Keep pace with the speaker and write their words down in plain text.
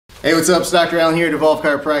Hey, what's up? It's Dr. Allen here at Evolve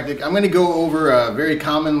Chiropractic. I'm going to go over a very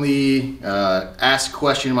commonly asked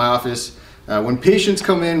question in my office. When patients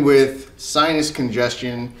come in with sinus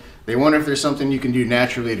congestion, they wonder if there's something you can do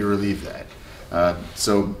naturally to relieve that.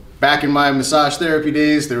 So back in my massage therapy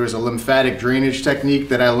days, there was a lymphatic drainage technique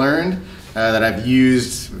that I learned that I've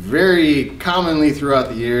used very commonly throughout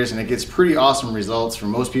the years, and it gets pretty awesome results for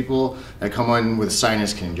most people that come in with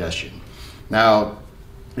sinus congestion. Now,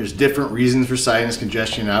 there's different reasons for sinus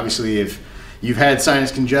congestion. Obviously, if you've had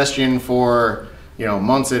sinus congestion for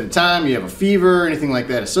months at a time, you have a fever, anything like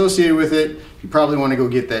that associated with it, you probably want to go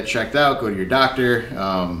get that checked out, go to your doctor.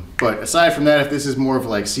 But aside from that, if this is more of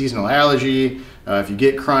like seasonal allergy, if you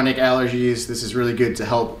get chronic allergies, this is really good to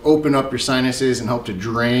help open up your sinuses and help to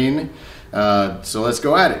drain. So let's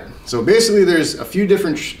go at it. So basically there's a few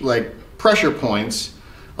different pressure points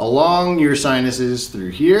along your sinuses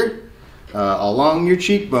through here. Along your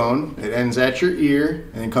cheekbone, it ends at your ear,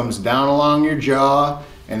 and then comes down along your jaw,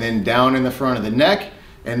 and then down in the front of the neck.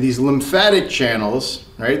 And these lymphatic channels,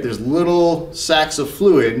 right, there's little sacs of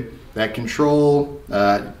fluid that control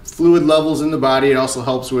fluid levels in the body. It also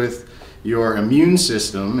helps with your immune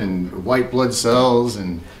system and white blood cells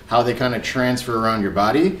and how they kind of transfer around your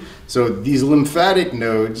body. So these lymphatic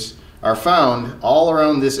nodes are found all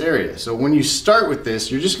around this area. So when you start with this,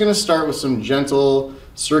 you're just going to start with some gentle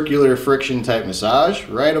circular friction type massage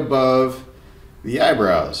right above the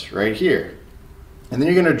eyebrows right here. And then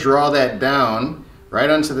you're going to draw that down right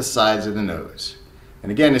onto the sides of the nose.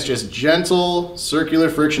 And again, it's just gentle circular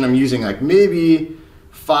friction. I'm using like maybe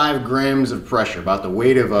 5 grams of pressure, about the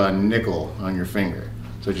weight of a nickel on your finger.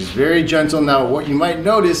 So just very gentle. Now what you might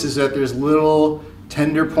notice is that there's little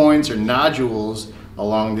tender points or nodules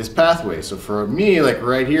along this pathway. So for me, like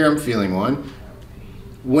right here, I'm feeling one.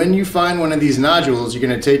 When you find one of these nodules, you're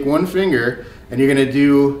going to take one finger and you're going to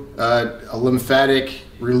do a lymphatic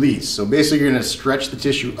release. So basically you're going to stretch the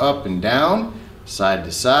tissue up and down, side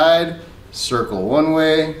to side, circle one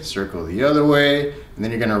way, circle the other way, and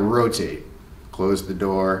then you're going to rotate. Close the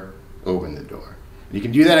door, open the door. And you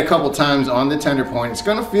can do that a couple times on the tender point. It's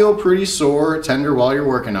going to feel pretty sore, tender while you're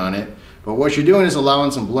working on it. But what you're doing is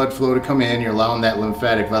allowing some blood flow to come in. You're allowing that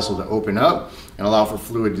lymphatic vessel to open up and allow for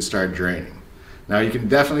fluid to start draining. Now you can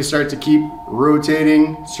definitely start to keep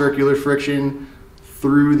rotating circular friction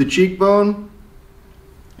through the cheekbone,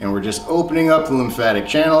 and we're just opening up the lymphatic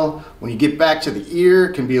channel. When you get back to the ear,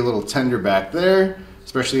 it can be a little tender back there,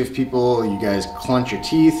 especially if you guys clench your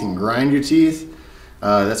teeth and grind your teeth.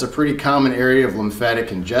 That's a pretty common area of lymphatic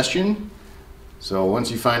congestion. So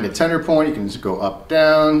once you find a tender point, you can just go up,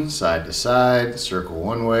 down, side to side, circle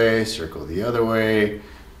one way, circle the other way,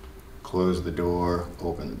 close the door,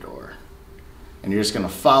 open the door. And you're just going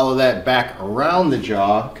to follow that back around the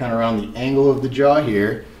jaw, kind of around the angle of the jaw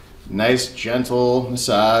here. Nice gentle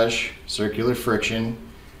massage, circular friction.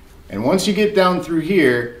 And once you get down through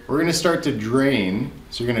here, we're going to start to drain.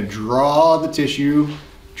 So you're going to draw the tissue,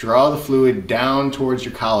 draw the fluid down towards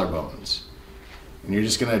your collarbones. And you're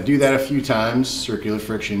just going to do that a few times. Circular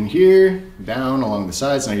friction here, down along the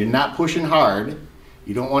sides. Now you're not pushing hard.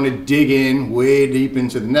 You don't want to dig in way deep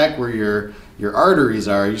into the neck where your arteries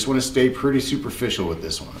are. You just want to stay pretty superficial with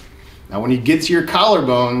this one. Now when you get to your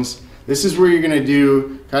collarbones, this is where you're going to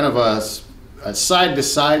do kind of a side to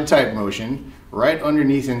side type motion right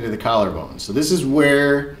underneath into the collarbone. So this is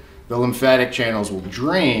where the lymphatic channels will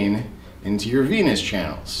drain into your venous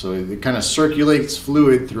channels. So it kind of circulates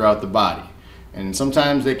fluid throughout the body. And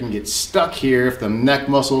sometimes they can get stuck here if the neck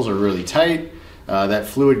muscles are really tight. That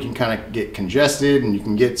fluid can kind of get congested and you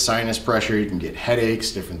can get sinus pressure, you can get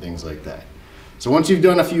headaches, different things like that. So once you've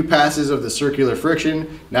done a few passes of the circular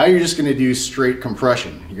friction, now you're just going to do straight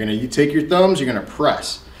compression. You're going to take your thumbs, you're going to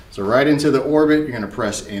press. So right into the orbit, you're going to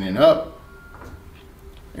press in and up.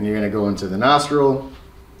 And you're going to go into the nostril,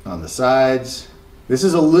 on the sides. This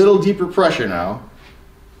is a little deeper pressure now.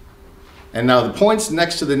 And now the points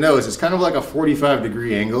next to the nose, it's kind of like a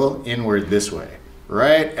 45-degree angle inward this way,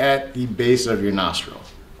 right at the base of your nostril.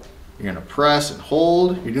 You're going to press and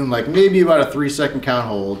hold. You're doing like maybe about a 3-second count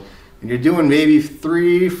hold. And you're doing maybe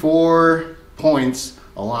 3-4 points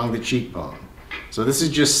along the cheekbone. So this is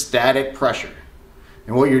just static pressure.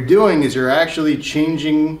 And what you're doing is you're actually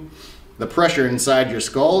changing the pressure inside your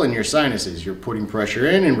skull and your sinuses. You're putting pressure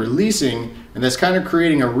in and releasing, and that's kind of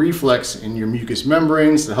creating a reflex in your mucous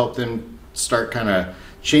membranes to help them start kind of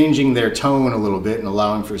changing their tone a little bit and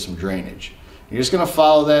allowing for some drainage. You're just going to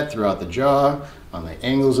follow that throughout the jaw, on the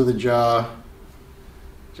angles of the jaw.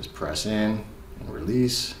 Just press in and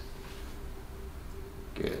release.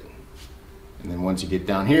 Good. And then once you get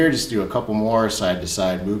down here, just do a couple more side to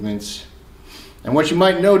side movements. And what you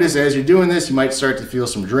might notice as you're doing this, you might start to feel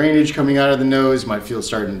some drainage coming out of the nose. You might feel it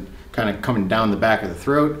starting kind of coming down the back of the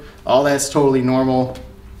throat. All that's totally normal.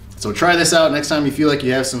 So try this out next time you feel like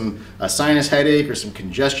you have some sinus headache or some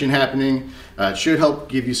congestion happening. It should help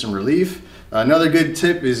give you some relief. Another good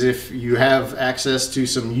tip is if you have access to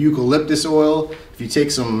some eucalyptus oil, if you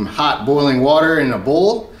take some hot boiling water in a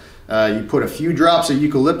bowl, you put a few drops of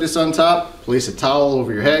eucalyptus on top, place a towel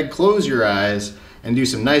over your head, close your eyes, and do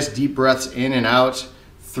some nice deep breaths in and out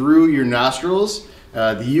through your nostrils.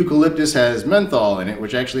 The eucalyptus has menthol in it,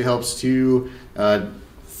 which actually helps to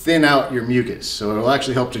thin out your mucus. So it'll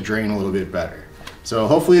actually help to drain a little bit better. So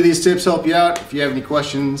hopefully these tips help you out. If you have any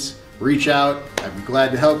questions, reach out. I'd be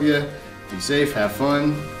glad to help you. Be safe, have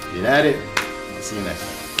fun, get at it. See you next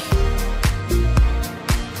time.